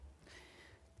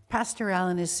Pastor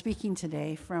Allen is speaking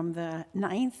today from the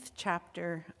 9th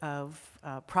chapter of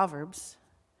Proverbs,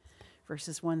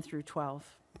 verses 1 through 12.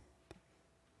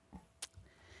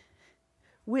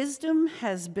 Wisdom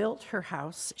has built her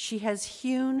house. She has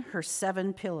hewn her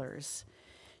 7 pillars.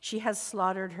 She has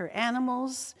slaughtered her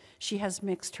animals. She has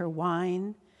mixed her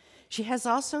wine. She has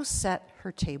also set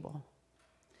her table.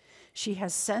 She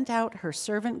has sent out her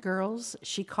servant girls.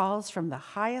 She calls from the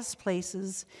highest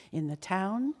places in the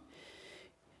town.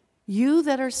 You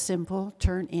that are simple,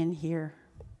 turn in here.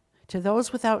 To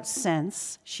those without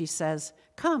sense, she says,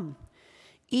 come,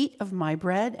 eat of my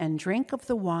bread and drink of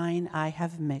the wine I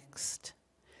have mixed.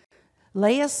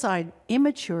 Lay aside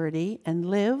immaturity and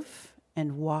live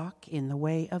and walk in the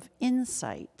way of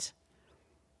insight.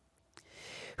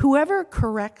 Whoever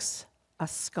corrects a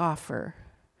scoffer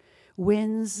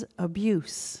wins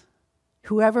abuse.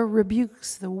 Whoever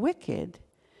rebukes the wicked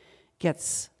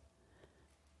gets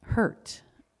hurt.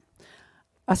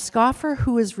 A scoffer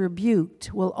who is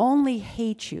rebuked will only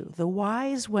hate you. The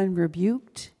wise, when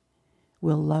rebuked,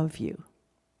 will love you.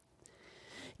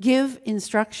 Give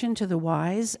instruction to the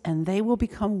wise, and they will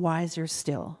become wiser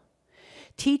still.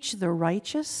 Teach the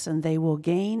righteous, and they will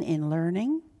gain in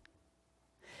learning.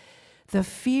 The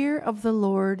fear of the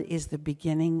Lord is the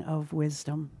beginning of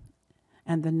wisdom,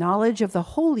 and the knowledge of the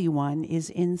Holy One is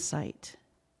insight.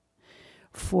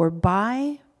 For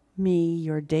by me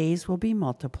your days will be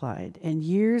multiplied, and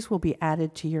years will be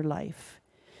added to your life.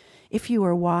 If you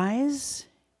are wise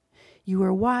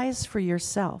for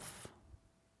yourself.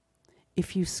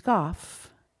 If you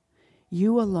scoff,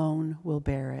 you alone will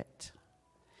bear it.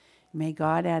 May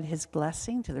God add his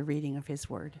blessing to the reading of his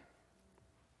word.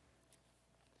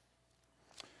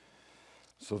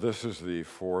 So this is the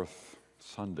 4th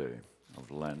Sunday of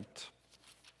Lent.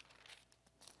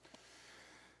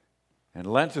 And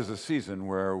Lent is a season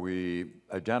where we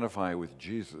identify with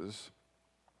Jesus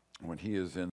when he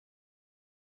is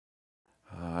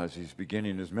as he's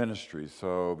beginning his ministry.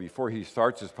 So before he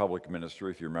starts his public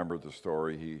ministry, if you remember the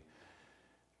story,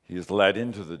 he is led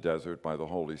into the desert by the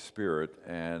Holy Spirit,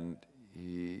 and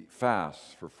he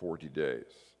fasts for 40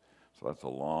 days. So that's a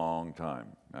long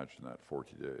time. Imagine that,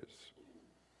 40 days.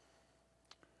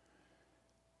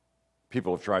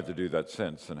 People have tried to do that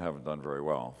since and haven't done very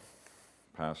well.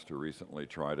 Pastor recently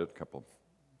tried it a couple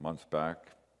months back,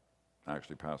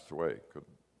 actually passed away.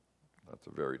 That's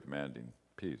a very demanding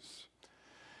piece.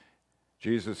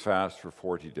 Jesus fasts for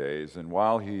 40 days, and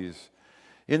while he's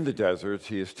in the desert,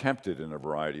 he is tempted in a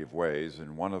variety of ways,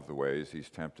 and one of the ways he's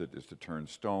tempted is to turn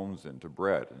stones into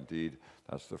bread. Indeed,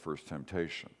 that's the first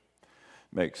temptation.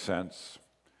 Makes sense.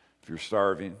 If you're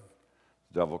starving,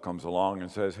 the devil comes along and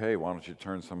says, hey, why don't you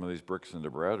turn some of these bricks into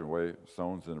bread and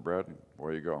stones into bread, and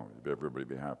away you go. Everybody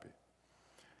be happy.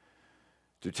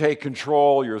 To take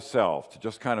control yourself, to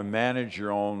just kind of manage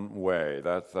your own way.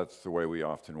 That's the way we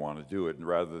often want to do it, and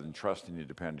rather than trusting and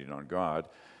depending on God.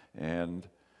 And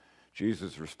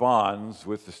Jesus responds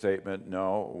with the statement,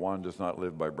 no, one does not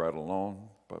live by bread alone,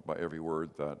 but by every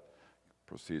word that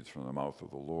proceeds from the mouth of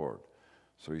the Lord.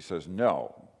 So he says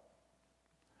no.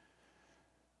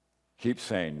 Keep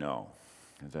saying no.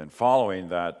 And then following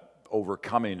that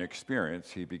overcoming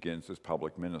experience, he begins his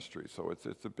public ministry. So it's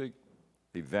a big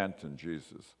event in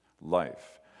Jesus'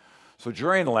 life. So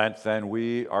during Lent, then,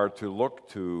 we are to look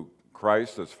to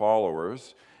Christ as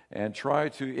followers and try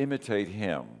to imitate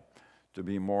him, to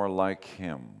be more like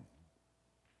him.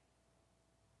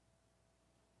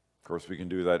 Of course, we can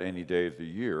do that any day of the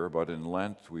year, but in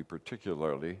Lent, we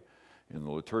particularly, in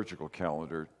the liturgical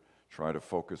calendar, try to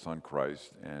focus on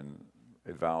Christ and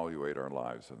evaluate our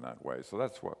lives in that way. So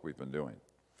that's what we've been doing.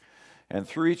 And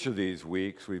through each of these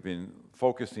weeks, we've been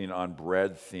focusing on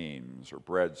bread themes or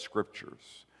bread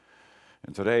scriptures.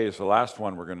 And today is the last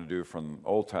one we're going to do from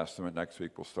Old Testament. Next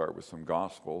week we'll start with some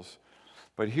Gospels.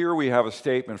 But here we have a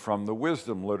statement from the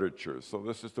wisdom literature. So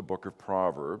this is the book of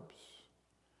Proverbs.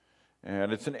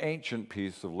 And it's an ancient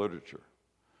piece of literature.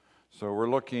 So we're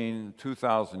looking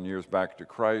 2,000 years back to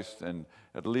Christ and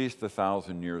at least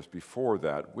 1,000 years before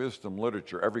that. Wisdom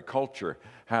literature. Every culture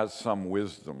has some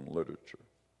wisdom literature.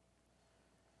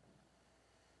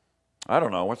 I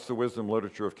don't know, what's the wisdom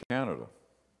literature of Canada?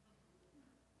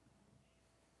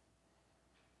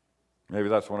 Maybe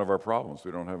that's one of our problems.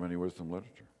 We don't have any wisdom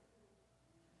literature.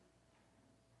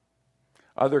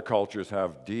 Other cultures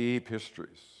have deep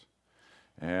histories,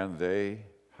 and they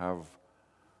have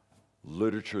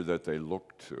literature that they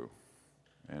look to,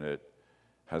 and it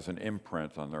has an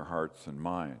imprint on their hearts and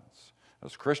minds.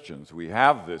 As Christians, we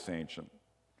have this ancient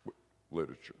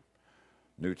literature.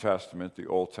 New Testament, the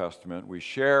Old Testament. We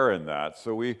share in that.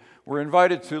 So we're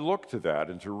invited to look to that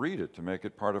and to read it, to make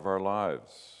it part of our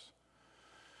lives,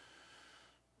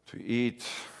 to eat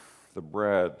the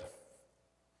bread.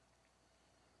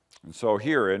 And so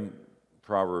here in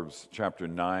Proverbs chapter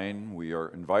 9, we are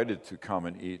invited to come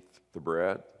and eat the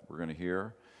bread we're going to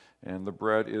hear. And the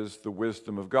bread is the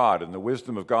wisdom of God. And the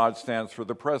wisdom of God stands for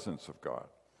the presence of God.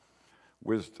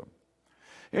 Wisdom.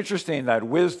 Interesting that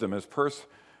wisdom is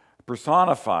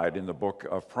personified in the book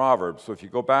of Proverbs. So if you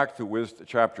go back to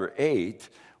chapter 8,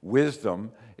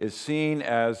 wisdom is seen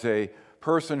as a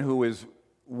person who is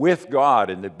with God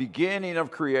in the beginning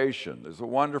of creation. There's a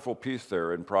wonderful piece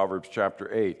there in Proverbs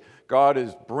chapter 8. God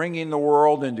is bringing the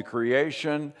world into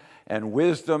creation, and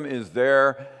wisdom is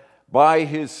there by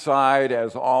his side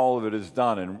as all of it is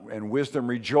done. And wisdom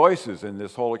rejoices in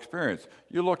this whole experience.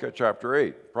 You look at chapter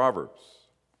 8, Proverbs.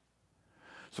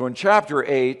 So in chapter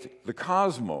 8, the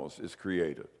cosmos is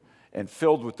created and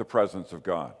filled with the presence of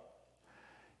God.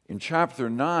 In chapter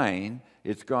 9,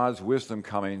 it's God's wisdom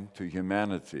coming to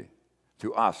humanity,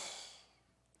 to us.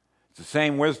 It's the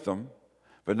same wisdom,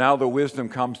 but now the wisdom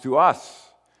comes to us.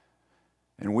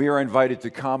 And we are invited to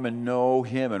come and know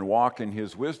him and walk in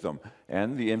his wisdom.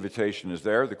 And the invitation is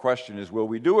there. The question is, will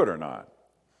we do it or not?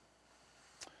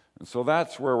 And so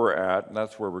that's where we're at, and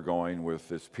that's where we're going with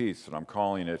this piece. And I'm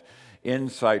calling it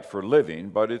Insight for Living,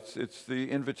 but it's the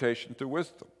invitation to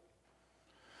wisdom.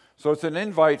 So it's an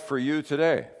invite for you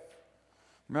today,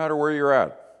 no matter where you're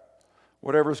at,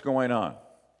 whatever's going on.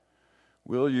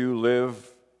 Will you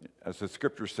live, as the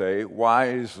scriptures say,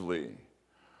 wisely?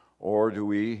 Or do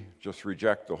we just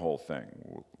reject the whole thing?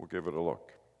 We'll give it a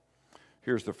look.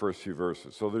 Here's the first few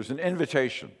verses. So there's an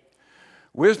invitation.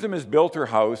 Wisdom has built her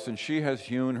house, and she has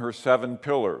hewn her 7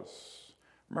 pillars.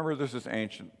 Remember, this is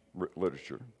ancient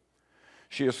literature.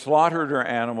 She has slaughtered her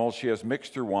animals. She has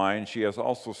mixed her wine. She has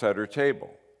also set her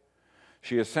table.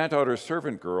 She has sent out her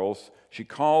servant girls. She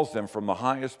calls them from the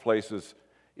highest places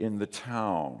in the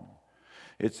town.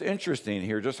 It's interesting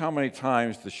here just how many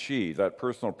times the she, that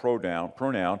personal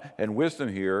pronoun, and wisdom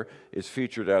here is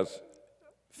featured as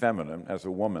feminine, as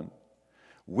a woman.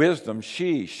 Wisdom,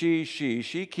 she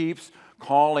keeps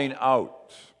calling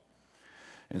out.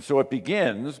 And so it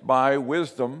begins by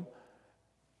wisdom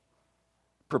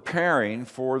preparing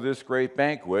for this great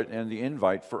banquet and the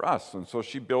invite for us. And so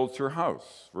she builds her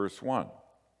house, verse 1.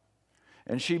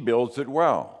 And she builds it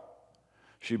well.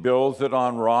 She builds it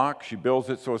on rock. She builds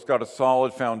it so it's got a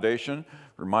solid foundation.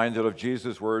 Reminded of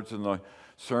Jesus' words in the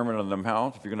Sermon on the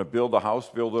Mount. If you're going to build a house,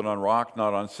 build it on rock,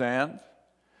 not on sand.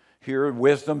 Here,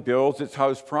 wisdom builds its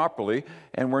house properly,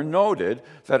 and we're noted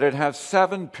that it has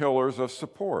 7 pillars of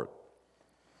support.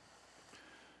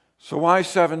 So why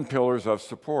 7 pillars of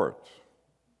support?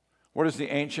 What is the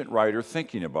ancient writer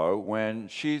thinking about when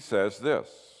she says this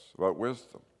about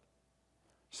wisdom?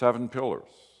 7 pillars.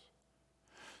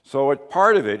 So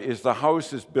part of it is the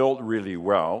house is built really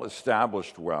well,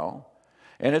 established well,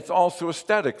 and it's also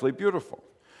aesthetically beautiful.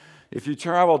 If you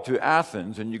travel to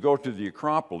Athens and you go to the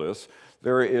Acropolis,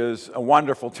 there is a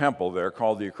wonderful temple there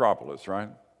called the Acropolis, right?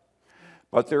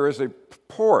 But there is a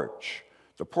porch,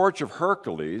 the Porch of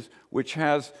Hercules, which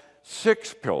has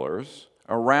 6 pillars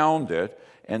around it,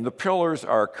 and the pillars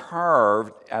are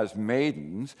carved as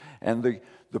maidens, and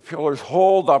the pillars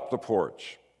hold up the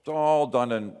porch. It's all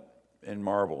done in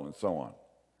marble and so on.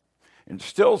 And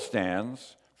still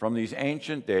stands from these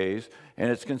ancient days, and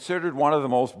it's considered one of the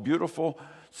most beautiful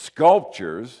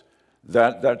sculptures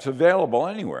that's available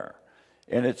anywhere.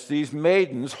 And it's these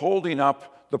maidens holding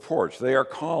up the porch. They are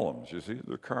columns, you see,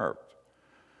 they're carved.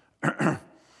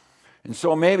 And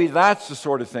so maybe that's the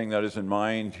sort of thing that is in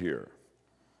mind here.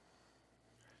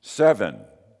 7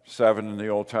 in the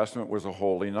Old Testament was a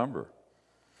holy number.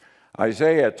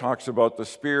 Isaiah talks about the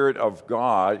Spirit of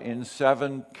God in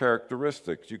 7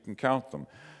 characteristics. You can count them.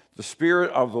 The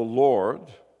Spirit of the Lord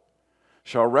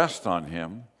shall rest on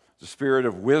him, the Spirit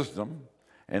of wisdom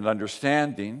and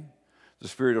understanding, the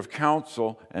Spirit of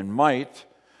counsel and might,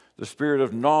 the Spirit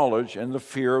of knowledge and the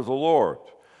fear of the Lord.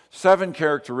 7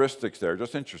 characteristics there,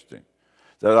 just interesting,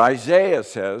 that Isaiah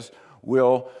says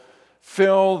will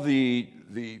fill the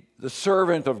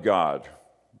servant of God.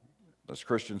 As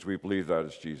Christians, we believe that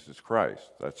is Jesus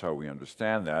Christ. That's how we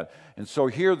understand that. And so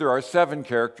here there are 7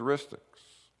 characteristics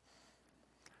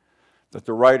that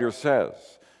the writer says,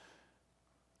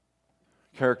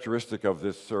 characteristic of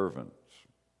this servant.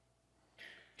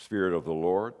 Spirit of the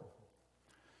Lord,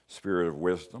 Spirit of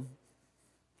wisdom,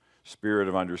 Spirit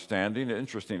of understanding.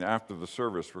 Interesting, after the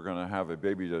service, we're going to have a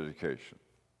baby dedication.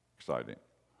 Exciting.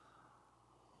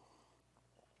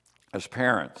 As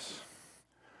parents,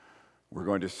 We're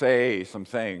going to say some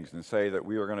things and say that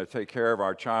we are going to take care of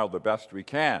our child the best we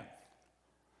can.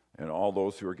 And all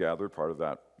those who are gathered part of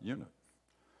that unit.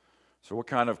 So what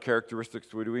kind of characteristics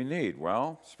do we need?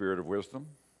 Well, spirit of wisdom,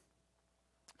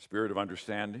 spirit of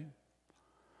understanding,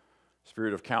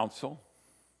 spirit of counsel,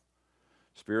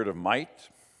 spirit of might,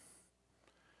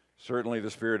 certainly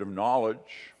the spirit of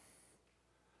knowledge,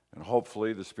 and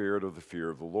hopefully the spirit of the fear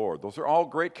of the Lord. Those are all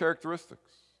great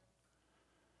characteristics.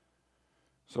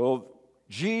 So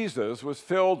Jesus was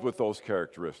filled with those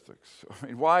characteristics. I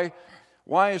mean,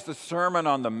 why is the Sermon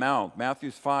on the Mount,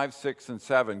 Matthew 5, 6, and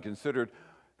 7, considered,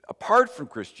 apart from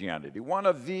Christianity, one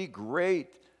of the great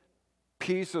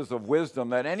pieces of wisdom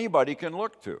that anybody can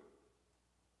look to?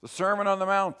 The Sermon on the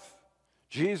Mount,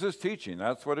 Jesus teaching,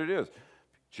 that's what it is.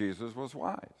 Jesus was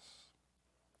wise,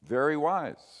 very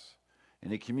wise.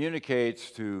 And he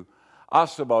communicates to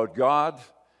us about God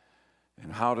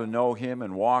and how to know him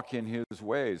and walk in his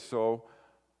ways. So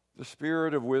the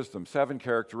spirit of wisdom, 7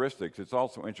 characteristics. It's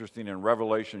also interesting in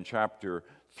Revelation chapter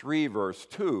 3, verse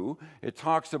 2, it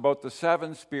talks about the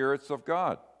 7 spirits of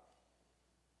God.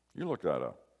 You look that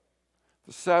up.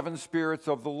 The 7 spirits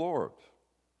of the Lord.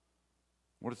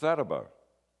 What is that about?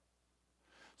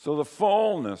 So the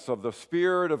fullness of the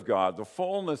Spirit of God, the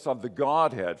fullness of the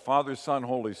Godhead, Father, Son,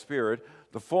 Holy Spirit,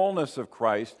 the fullness of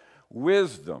Christ,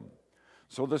 wisdom.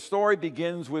 So the story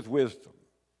begins with wisdom.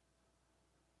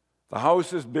 The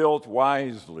house is built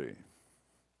wisely.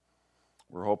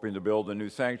 We're hoping to build a new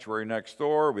sanctuary next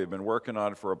door. We've been working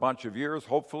on it for a bunch of years.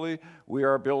 Hopefully, we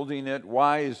are building it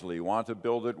wisely, want to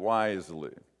build it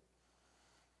wisely.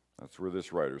 That's where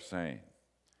this writer's saying.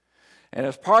 And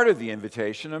as part of the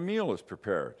invitation, a meal is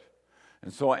prepared.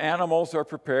 And so animals are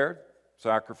prepared,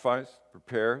 sacrificed,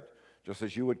 prepared, just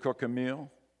as you would cook a meal.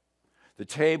 The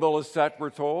table is set, we're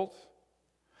told.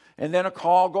 And then a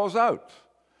call goes out.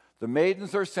 The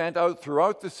maidens are sent out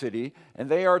throughout the city, and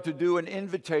they are to do an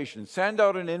invitation, send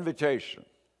out an invitation.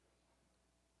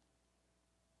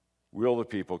 Will the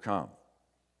people come?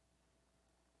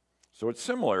 So it's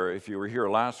similar, if you were here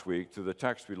last week, to the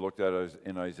text we looked at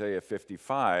in Isaiah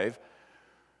 55,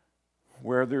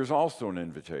 where there's also an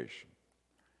invitation.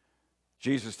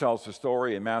 Jesus tells the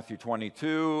story in Matthew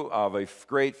 22 of a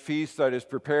great feast that is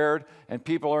prepared, and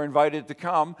people are invited to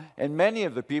come, and many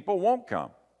of the people won't come.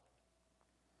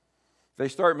 They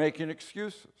start making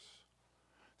excuses.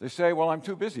 They say, well, I'm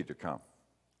too busy to come.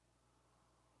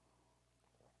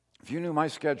 If you knew my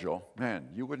schedule, man,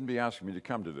 you wouldn't be asking me to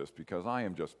come to this because I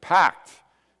am just packed.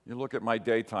 You look at my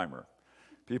day timer.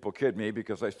 People kid me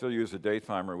because I still use a day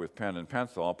timer with pen and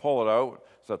pencil. I'll pull it out.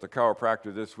 It's at the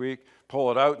chiropractor this week.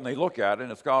 Pull it out, and they look at it,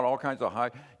 and it's got all kinds of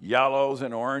high yellows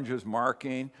and oranges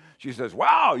marking. She says,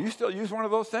 wow, you still use one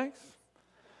of those things?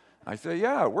 I say,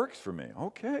 yeah, it works for me.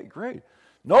 Okay, great.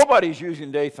 Nobody's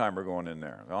using day timer going in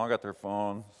there. They all got their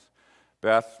phones.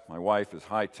 Beth, my wife, is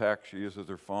high tech. She uses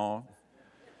her phone.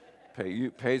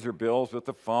 Pays her bills with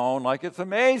the phone. Like, it's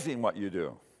amazing what you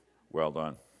do. Well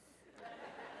done.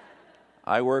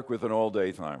 I work with an old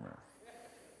day timer.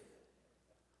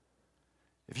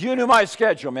 If you knew my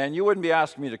schedule, man, you wouldn't be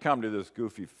asking me to come to this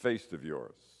goofy feast of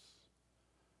yours.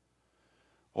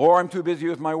 Or I'm too busy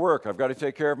with my work. I've got to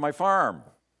take care of my farm.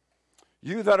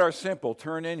 You that are simple,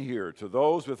 turn in here. To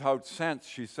those without sense,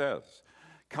 she says,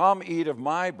 come eat of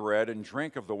my bread and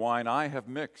drink of the wine I have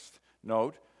mixed.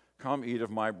 Note, come eat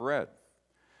of my bread.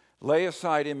 Lay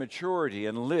aside immaturity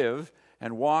and live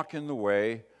and walk in the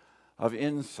way of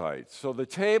insight. So the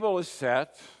table is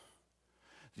set,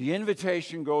 the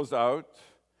invitation goes out,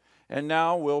 and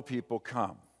now will people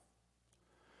come?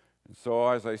 And so,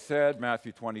 as I said,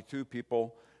 Matthew 22,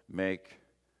 people make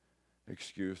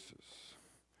excuses.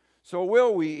 So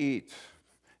will we eat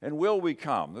and will we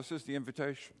come? This is the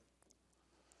invitation.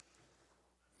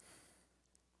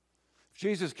 If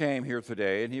Jesus came here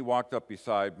today and he walked up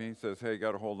beside me, he says, hey, you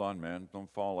got to hold on, man.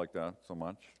 Don't fall like that so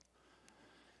much.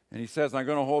 And he says, I'm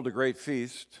going to hold a great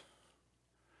feast,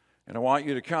 and I want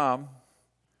you to come.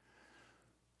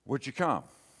 Would you come?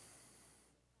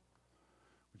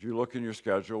 Would you look in your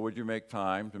schedule? Would you make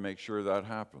time to make sure that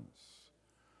happens?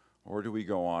 Or do we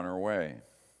go on our way?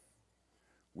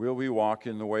 Will we walk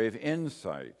in the way of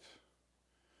insight?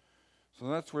 So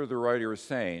that's where the writer is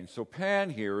saying. So pan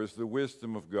here is the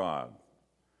wisdom of God.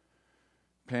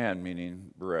 Pan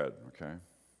meaning bread, okay?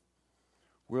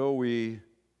 Will we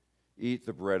eat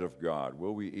the bread of God?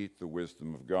 Will we eat the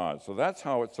wisdom of God? So that's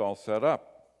how it's all set up.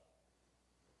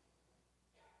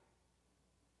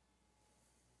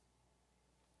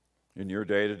 In your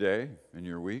day-to-day, in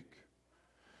your week,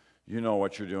 you know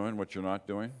what you're doing, what you're not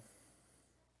doing.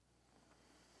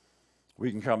 We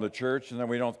can come to church and then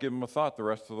we don't give them a thought the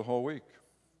rest of the whole week.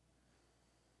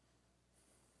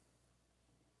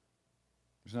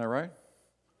 Isn't that right?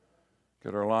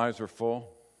 Get our lives are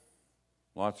full.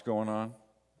 Lots going on.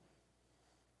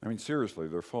 I mean, seriously,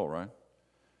 they're full, right?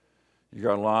 You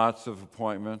got lots of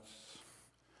appointments,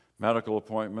 medical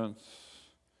appointments,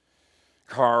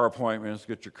 car appointments,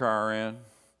 get your car in,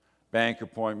 bank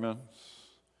appointments,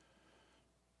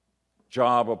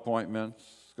 job appointments.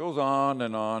 Goes on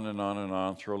and on and on and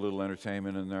on. Throw a little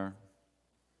entertainment in there.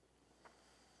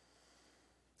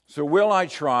 So will I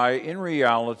try, in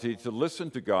reality, to listen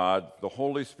to God, the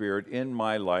Holy Spirit, in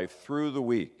my life through the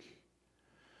week?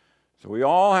 So we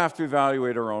all have to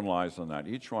evaluate our own lives on that,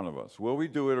 each one of us. Will we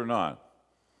do it or not?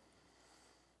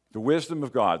 The wisdom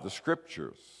of God, the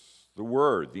Scriptures, the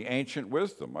Word, the ancient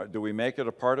wisdom. Do we make it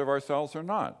a part of ourselves or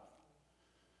not?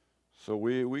 So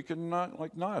we can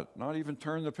not even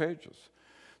turn the pages.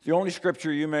 The only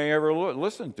Scripture you may ever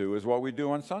listen to is what we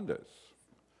do on Sundays.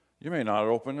 You may not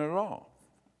open it at all.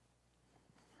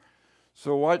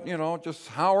 So just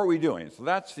how are we doing? So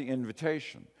that's the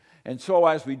invitation. And so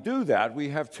as we do that, we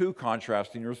have two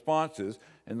contrasting responses.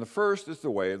 And the first is the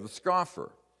way of the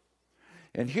scoffer.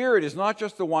 And here it is not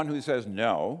just the one who says,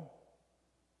 no,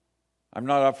 I'm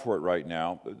not up for it right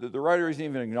now. The writer isn't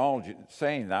even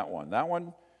saying that one. That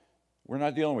one, we're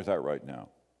not dealing with that right now.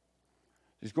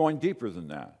 He's going deeper than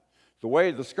that. The way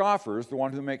of the scoffer is the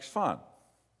one who makes fun.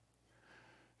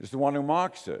 Is the one who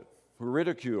mocks it, who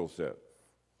ridicules it,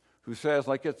 who says,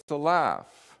 like, it's a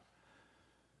laugh.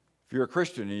 If you're a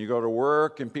Christian and you go to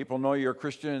work and people know you're a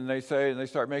Christian and they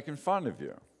start making fun of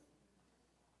you.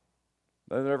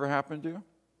 That ever happened to you?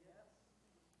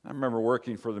 I remember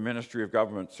working for the Ministry of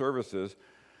Government Services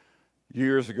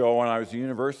years ago when I was a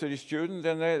university student,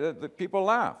 and the people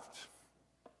laughed.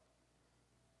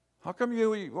 How come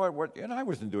what? And I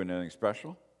wasn't doing anything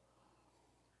special.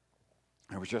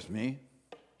 It was just me.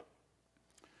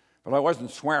 But I wasn't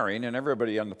swearing, and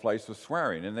everybody in the place was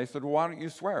swearing. And they said, well, why don't you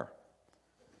swear?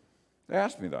 They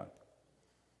asked me that.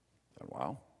 I said,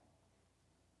 wow.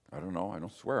 I don't know. I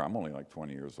don't swear. I'm only like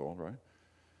 20 years old, right?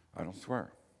 I don't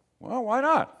swear. Well, why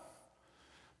not?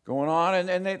 Going on,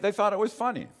 and they thought it was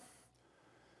funny.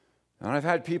 And I've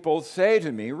had people say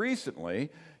to me recently,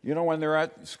 when they're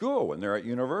at school, when they're at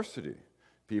university,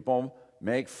 people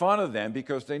make fun of them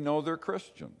because they know they're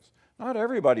Christians. Not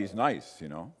everybody's nice,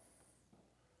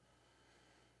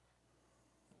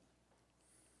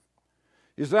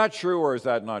 Is that true or is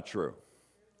that not true?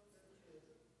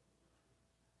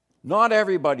 Not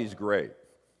everybody's great.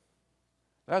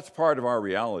 That's part of our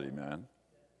reality, man.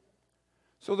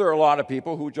 So there are a lot of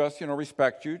people who just,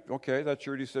 respect you. Okay, that's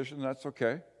your decision, that's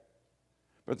okay.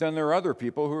 But then there are other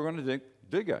people who are going to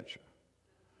dig at you,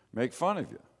 make fun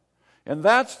of you. And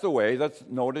that's the way that's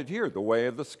noted here, the way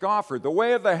of the scoffer, the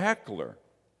way of the heckler,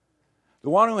 the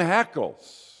one who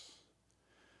heckles.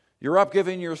 You're up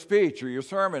giving your speech or your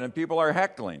sermon and people are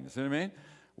heckling. See what I mean?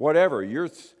 Whatever. You're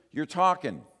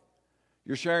talking.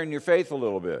 You're sharing your faith a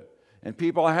little bit. And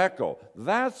people heckle.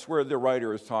 That's where the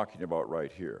writer is talking about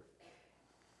right here.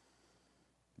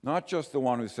 Not just the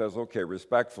one who says, okay,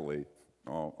 respectfully,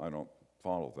 oh, I don't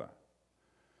follow that.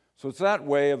 So it's that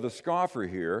way of the scoffer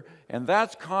here, and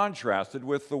that's contrasted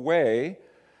with the way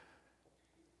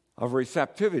of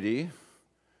receptivity,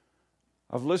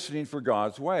 of listening for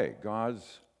God's way,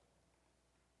 God's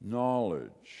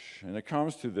knowledge. And it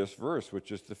comes to this verse,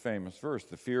 which is the famous verse.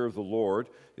 The fear of the Lord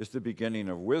is the beginning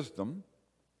of wisdom.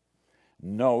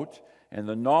 Note, and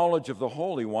the knowledge of the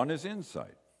Holy One is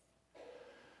insight.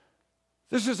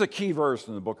 This is a key verse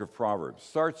in the book of Proverbs.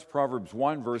 Starts Proverbs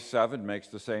 1, verse 7, makes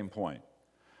the same point.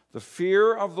 The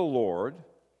fear of the Lord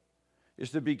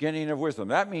is the beginning of wisdom.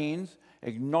 That means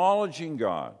acknowledging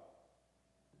God,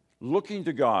 looking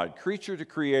to God, creature to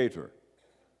creator.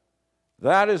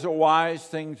 That is a wise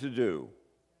thing to do,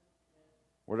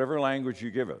 whatever language you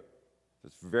give it.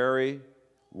 It's very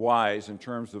wise in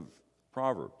terms of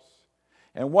Proverbs.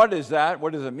 And what is that?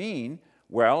 What does it mean?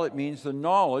 Well, it means the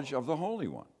knowledge of the Holy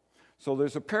One. So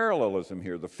there's a parallelism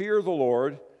here, the fear of the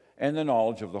Lord and the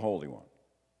knowledge of the Holy One.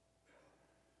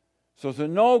 So to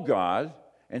know God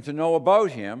and to know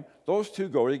about Him, those two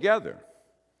go together.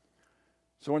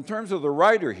 So in terms of the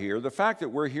writer here, the fact that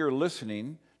we're here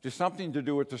listening to something to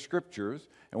do with the Scriptures,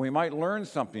 and we might learn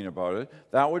something about it,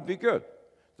 that would be good.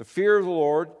 The fear of the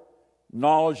Lord,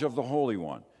 knowledge of the Holy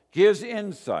One, gives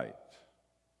insight.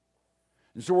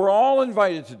 And so we're all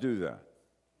invited to do that.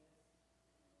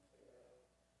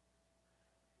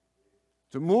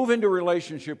 To move into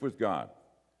relationship with God.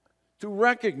 To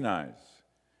recognize,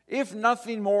 if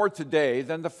nothing more today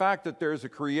than the fact that there's a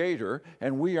Creator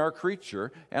and we are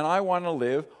creature, and I want to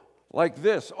live like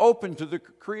this, open to the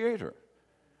Creator.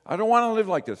 I don't want to live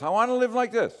like this. I want to live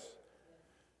like this.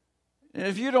 And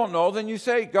if you don't know, then you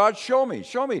say, God, show me.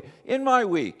 Show me. In my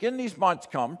week, in these months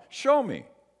come, show me.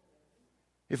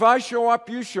 If I show up,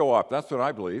 you show up. That's what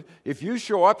I believe. If you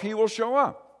show up, he will show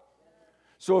up.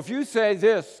 So if you say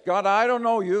this, God, I don't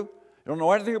know you. I don't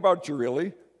know anything about you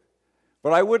really,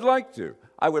 but I would like to.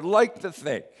 I would like to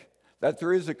think that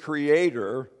there is a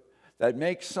creator that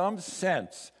makes some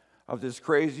sense of this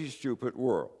crazy, stupid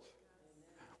world.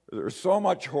 There's so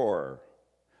much horror,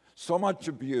 so much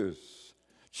abuse.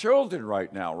 Children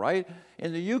right now, right,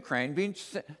 in the Ukraine being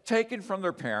taken from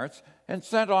their parents and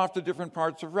sent off to different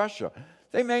parts of Russia.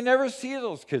 They may never see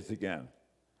those kids again.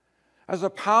 As a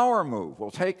power move,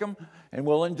 we'll take them and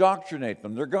we'll indoctrinate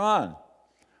them. They're gone.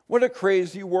 What a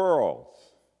crazy world.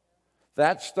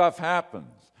 That stuff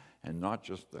happens, and not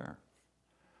just there.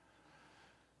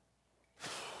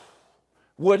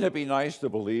 Wouldn't it be nice to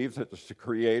believe that there's a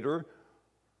creator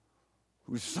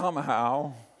who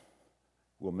somehow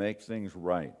will make things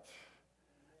right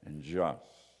and just?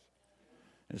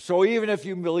 And so even if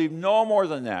you believe no more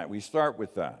than that, we start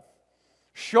with that.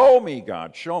 Show me,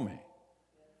 God, show me.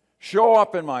 Show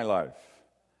up in my life.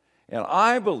 And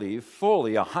I believe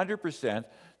fully, 100%,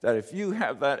 that if you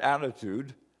have that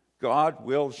attitude, God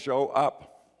will show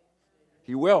up.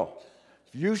 He will.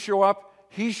 If you show up,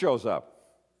 he shows up.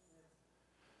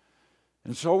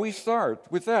 And so we start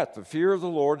with that. The fear of the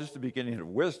Lord is the beginning of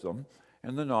wisdom,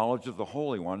 and the knowledge of the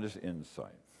Holy One is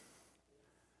insight.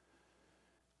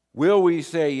 Will we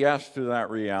say yes to that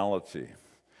reality?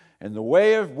 And the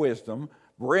way of wisdom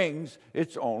brings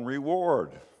its own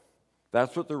reward.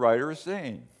 That's what the writer is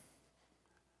saying.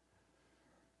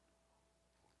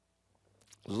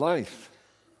 Life,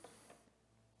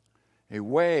 a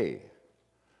way,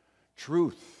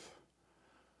 truth.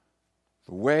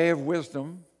 The way of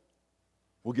wisdom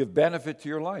will give benefit to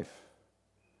your life.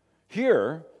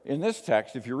 Here, in this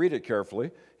text, if you read it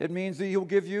carefully, it means that he will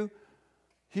give you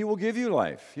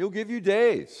life. He'll give you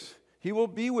days. He will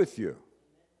be with you.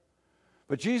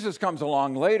 But Jesus comes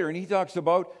along later and he talks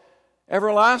about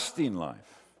everlasting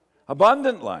life,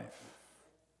 abundant life.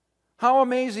 How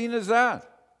amazing is that?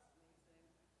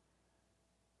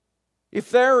 If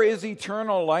there is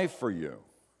eternal life for you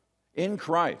in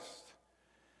Christ,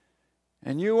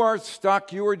 and you are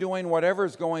stuck, you are doing whatever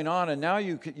is going on, and now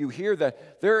you hear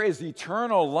that there is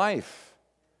eternal life,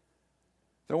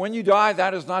 that when you die,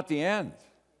 that is not the end.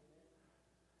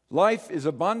 Life is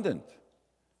abundant.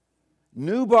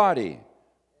 New body,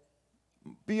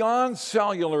 beyond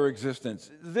cellular existence.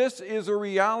 This is a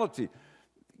reality.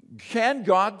 Can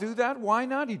God do that? Why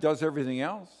not? He does everything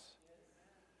else.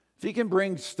 If he can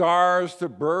bring stars to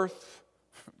birth,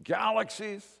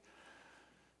 galaxies,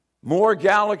 more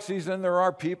galaxies than there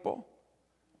are people,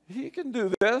 he can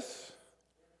do this.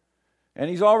 And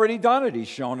he's already done it. He's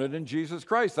shown it in Jesus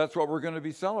Christ. That's what we're going to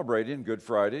be celebrating Good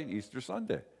Friday and Easter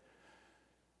Sunday.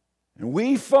 And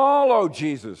we follow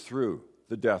Jesus through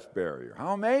the death barrier.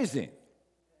 How amazing.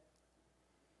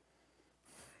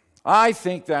 I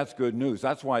think that's good news.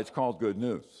 That's why it's called good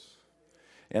news.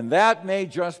 And that may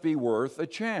just be worth a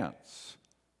chance.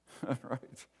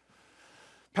 Right?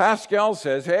 Pascal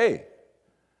says, hey,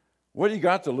 what do you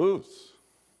got to lose?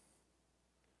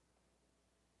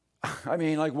 I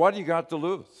mean, like, what do you got to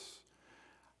lose?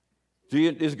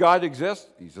 Does God exist?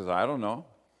 He says, I don't know.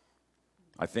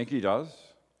 I think he does.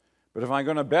 But if I'm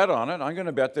going to bet on it, I'm going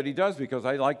to bet that he does because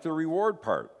I like the reward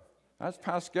part. That's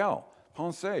Pascal.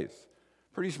 Pensées.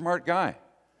 Pretty smart guy.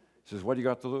 He says, what do you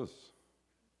got to lose?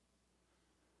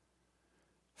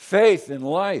 Faith in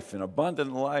life, in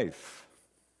abundant life.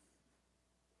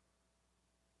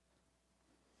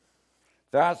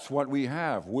 That's what we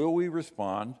have. Will we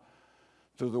respond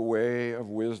to the way of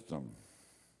wisdom?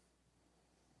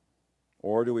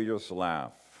 Or do we just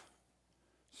laugh,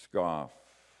 scoff?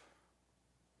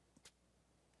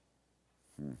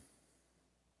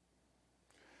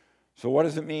 So what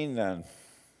does it mean then?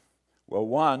 Well,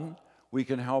 one, we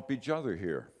can help each other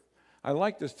here. I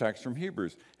like this text from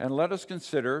Hebrews. And let us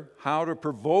consider how to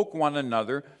provoke one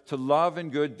another to love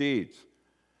and good deeds.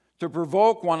 To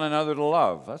provoke one another to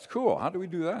love. That's cool. How do we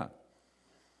do that?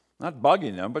 Not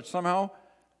bugging them, but somehow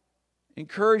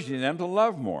encouraging them to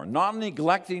love more. Not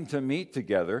neglecting to meet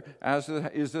together, as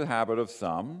is the habit of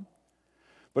some,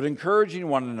 but encouraging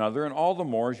one another, and all the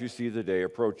more as you see the day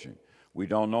approaching. We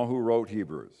don't know who wrote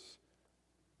Hebrews.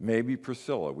 Maybe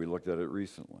Priscilla. We looked at it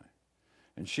recently.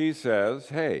 And she says,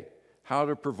 hey, how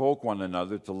to provoke one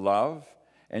another to love,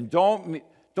 and don't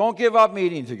give up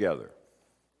meeting together.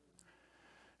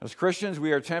 As Christians,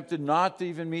 we are tempted not to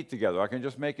even meet together. I can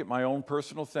just make it my own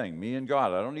personal thing, me and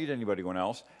God. I don't need anyone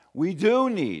else. We do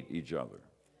need each other.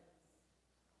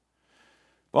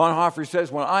 Bonhoeffer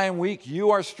says, when I am weak,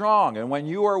 you are strong. And when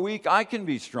you are weak, I can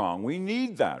be strong. We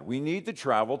need that. We need to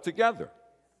travel together.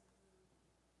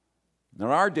 In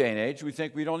our day and age, we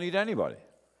think we don't need anybody.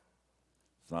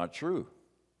 It's not true.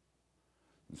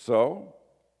 And so,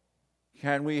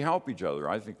 can we help each other?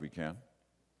 I think we can.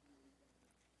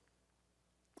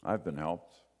 I've been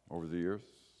helped over the years.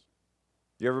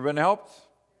 You ever been helped?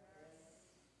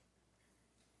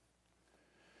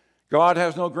 God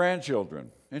has no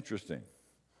grandchildren. Interesting.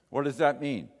 What does that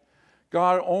mean?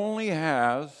 God only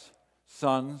has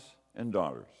sons and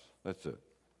daughters. That's it.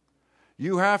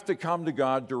 You have to come to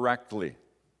God directly.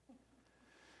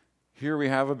 Here we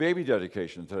have a baby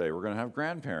dedication today. We're going to have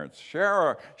grandparents.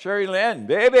 Sherry Lynn,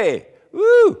 baby.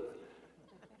 Woo!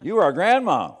 You are a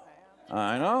grandma.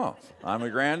 I know. I'm a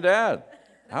granddad.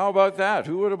 How about that?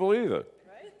 Who would have believed it?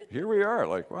 Here we are,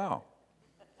 like, wow.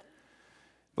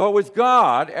 But with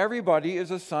God, everybody is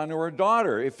a son or a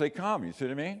daughter if they come. You see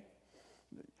what I mean?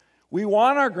 We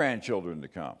want our grandchildren to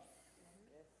come.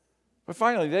 But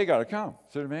finally, they got to come.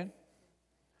 See what I mean?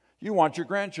 You want your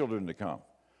grandchildren to come.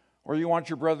 Or you want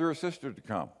your brother or sister to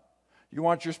come. You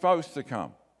want your spouse to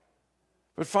come.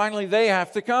 But finally, they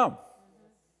have to come.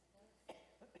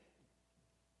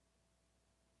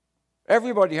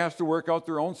 Everybody has to work out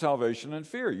their own salvation and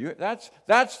fear.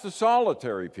 That's the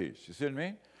solitary piece. You see what I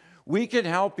mean? We can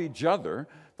help each other,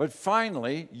 but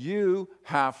finally, you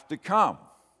have to come.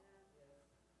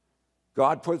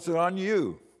 God puts it on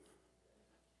you.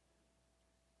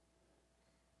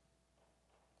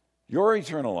 Your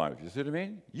eternal life, you see what I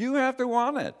mean? You have to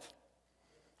want it.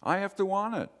 I have to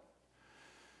want it.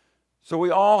 So we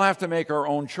all have to make our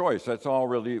own choice. That's all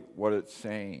really what it's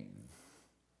saying.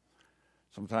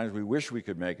 Sometimes we wish we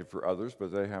could make it for others,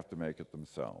 but they have to make it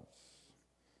themselves.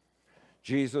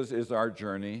 Jesus is our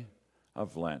journey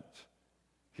of Lent.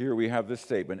 Here we have this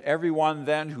statement. Everyone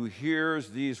then who hears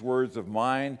these words of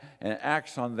mine and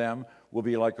acts on them will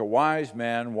be like a wise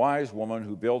man, wise woman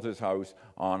who built his house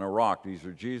on a rock. These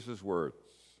are Jesus' words.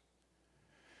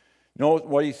 Note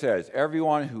what he says.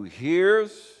 Everyone who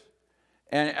hears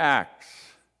and acts,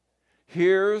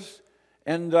 hears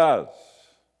and does.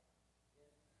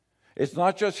 It's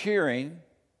not just hearing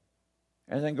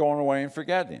and then going away and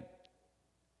forgetting.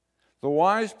 The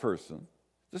wise person,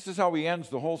 this is how he ends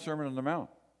the whole Sermon on the Mount,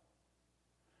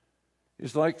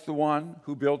 is like the one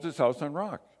who built his house on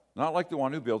rock, not like the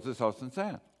one who built his house on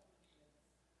sand.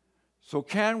 So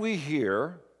can we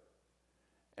hear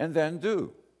and then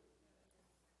do?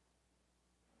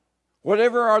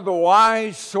 Whatever are the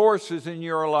wise sources in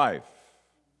your life,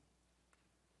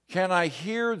 can I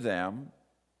hear them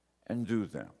and do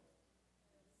them?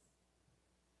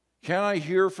 Can I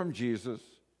hear from Jesus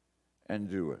and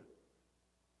do it?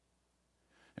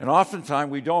 And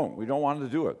oftentimes we don't. We don't want to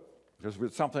do it because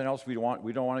it's something else we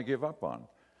don't want to give up on.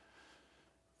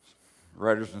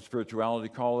 Writers in spirituality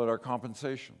call it our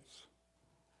compensations.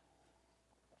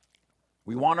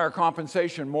 We want our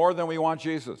compensation more than we want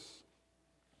Jesus.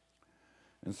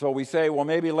 And so we say, well,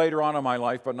 maybe later on in my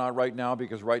life, but not right now,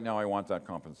 because right now I want that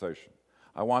compensation.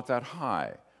 I want that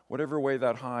high, whatever way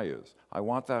that high is. I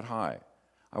want that high.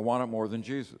 I want it more than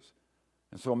Jesus.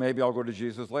 And so maybe I'll go to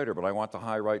Jesus later, but I want the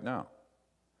high right now.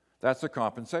 That's a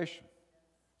compensation.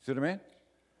 See what I mean?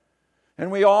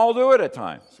 And we all do it at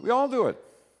times. We all do it.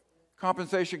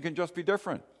 Compensation can just be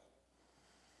different.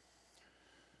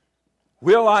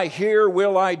 Will I hear,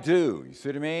 will I do? You see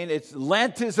what I mean?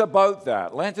 Lent is about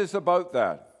that. Lent is about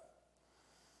that.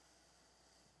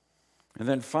 And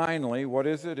then finally, what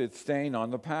is it? It's staying on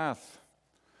the path.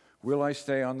 Will I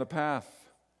stay on the path?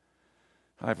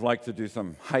 I've liked to do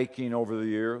some hiking over the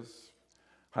years.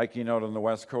 Hiking out on the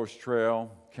West Coast Trail,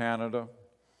 Canada.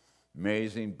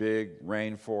 Amazing big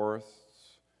rainforests.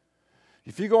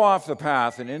 If you go off the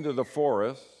path and into the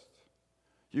forest,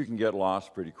 you can get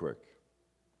lost pretty quick.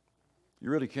 You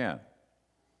really can.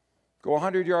 Go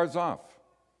 100 yards off.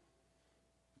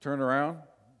 Turn around,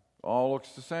 all looks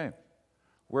the same.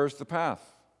 Where's the path?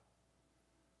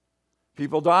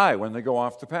 People die when they go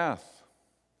off the path.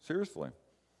 Seriously.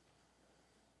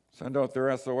 Send out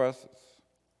their SOSs.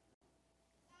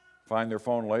 Find their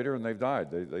phone later and they've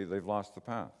died. They've lost the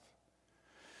path.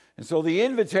 And so the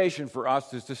invitation for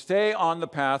us is to stay on the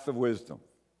path of wisdom.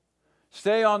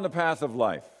 Stay on the path of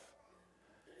life.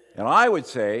 And I would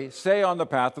say, stay on the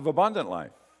path of abundant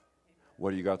life.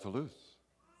 What do you got to lose?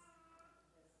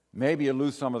 Maybe you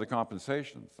lose some of the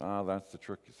compensations. That's the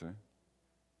trick, you see.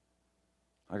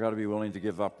 I got to be willing to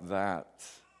give up that,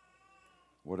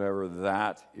 whatever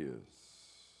that is.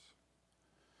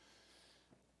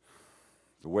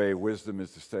 The way of wisdom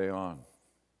is to stay on.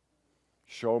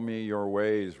 Show me your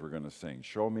ways, we're going to sing.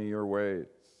 Show me your ways.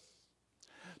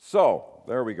 So,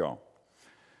 there we go.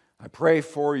 I pray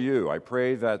for you. I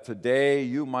pray that today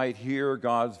you might hear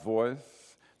God's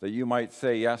voice, that you might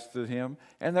say yes to him,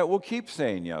 and that we'll keep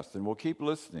saying yes, and we'll keep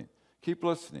listening. Keep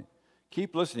listening.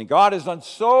 Keep listening. God has done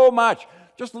so much.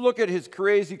 Just look at his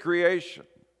crazy creation.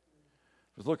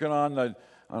 I was looking on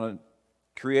a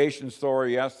creation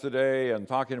story yesterday and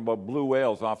talking about blue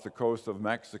whales off the coast of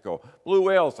Mexico. Blue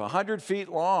whales, 100 feet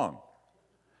long.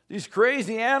 These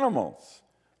crazy animals.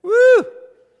 Woo!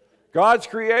 God's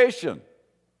creation.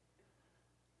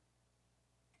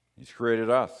 He's created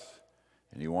us,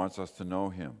 and he wants us to know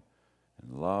him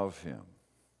and love him,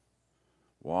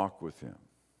 walk with him.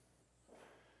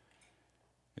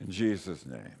 In Jesus'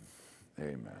 name,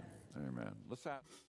 amen. Amen. Let's ask.